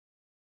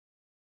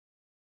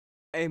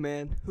Hey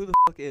man, who the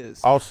fuck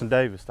is? Austyn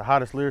Davys, the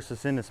hottest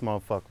lyricist in this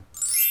motherfucker.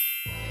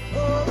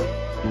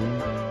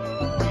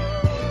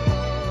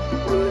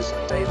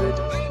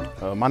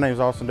 My name's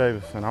Austyn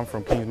Davys, and I'm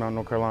from Kings Mountain,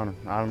 North Carolina.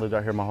 I lived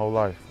out here my whole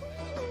life.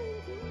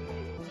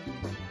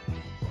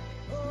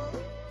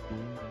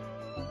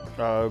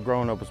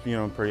 Growing up was,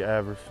 pretty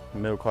average,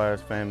 middle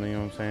class family, you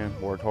know what I'm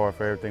saying? Worked hard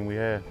for everything we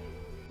had.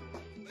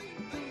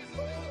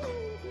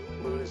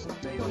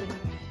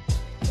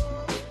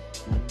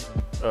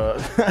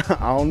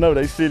 I don't know,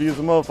 they shitty as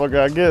a motherfucker,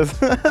 I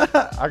guess.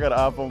 I got an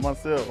iPhone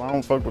myself, I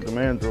don't fuck with them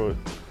Android.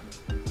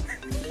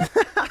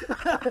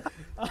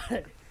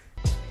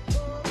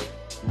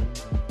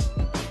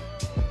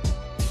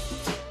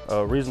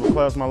 Reasonable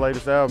Cloud's my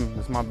latest album.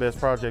 It's my best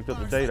project up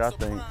to date, I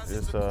think.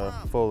 It's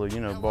full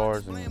of,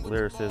 bars and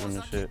lyricism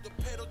and shit.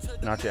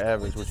 Not your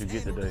average, what you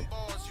get today.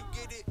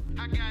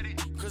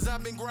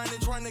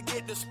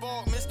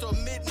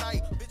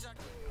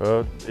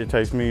 It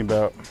takes me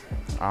about,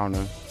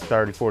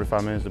 30,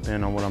 45 minutes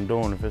depending on what I'm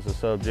doing. If it's a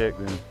subject,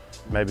 then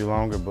maybe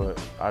longer,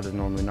 but I just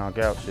normally knock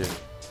out shit.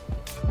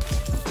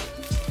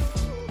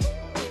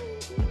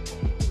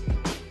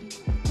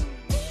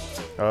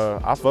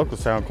 I fuck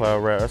with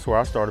SoundCloud rap. That's where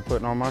I started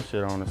putting all my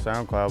shit on the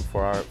SoundCloud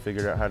before I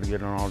figured out how to get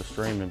it on all the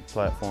streaming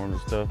platforms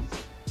and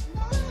stuff.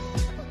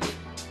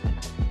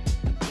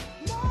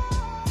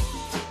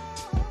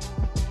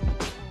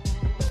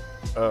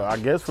 I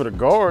guess for the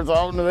guards, I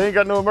don't know, they ain't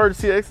got no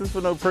emergency exits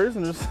for no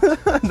prisoners.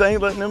 They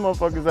ain't letting them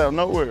motherfuckers out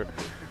nowhere.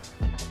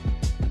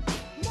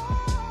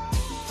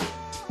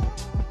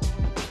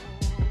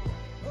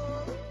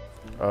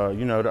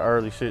 The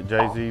early shit,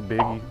 Jay-Z,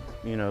 Biggie,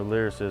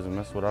 lyricism,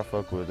 that's what I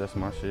fuck with, that's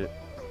my shit.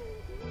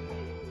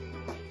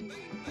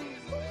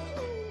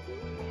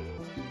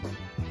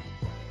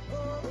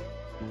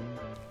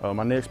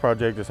 My next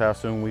project is How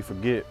Soon We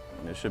Forget.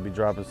 It should be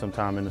dropping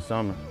sometime in the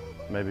summer,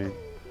 maybe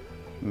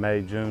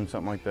May, June,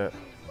 something like that.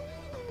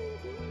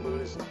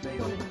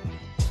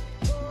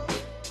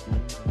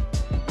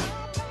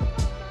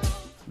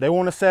 They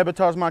want to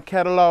sabotage my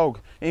catalog.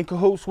 In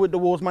cahoots with the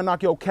wolves, might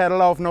knock your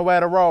catalog, no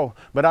Adderall.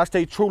 But I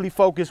stay truly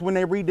focused. When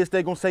they read this,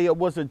 they gonna say it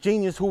was a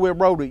genius who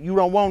wrote it. You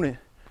don't want it.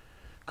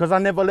 Cause I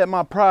never let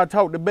my pride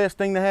talk. The best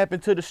thing that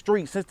happened to the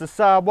street since the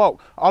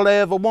sidewalk. All I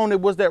ever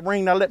wanted was that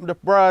ring. I let the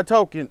bride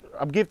talk.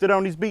 I'm gifted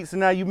on these beats and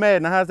now you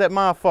mad. Now how's that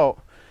my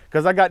fault?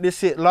 Cause I got this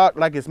shit locked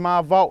like it's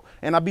my vault.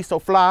 And I be so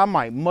fly, I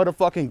might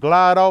motherfucking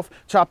glide off.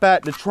 Chop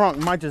out the trunk,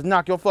 might just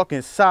knock your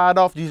fucking side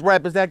off. These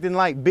rappers acting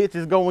like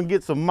bitches, go and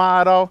get some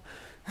mod off.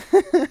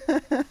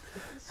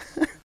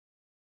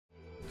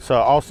 So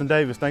Austyn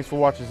Davys, thanks for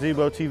watching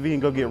Zebo TV,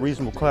 and go get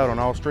Reasonable Cloud on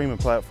all streaming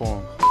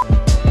platforms.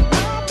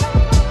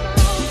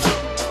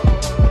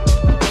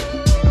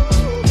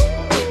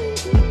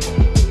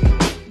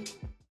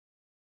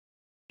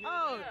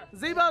 Oh,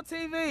 Zebo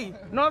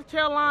TV, North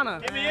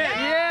Carolina. Give me it.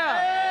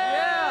 Yeah.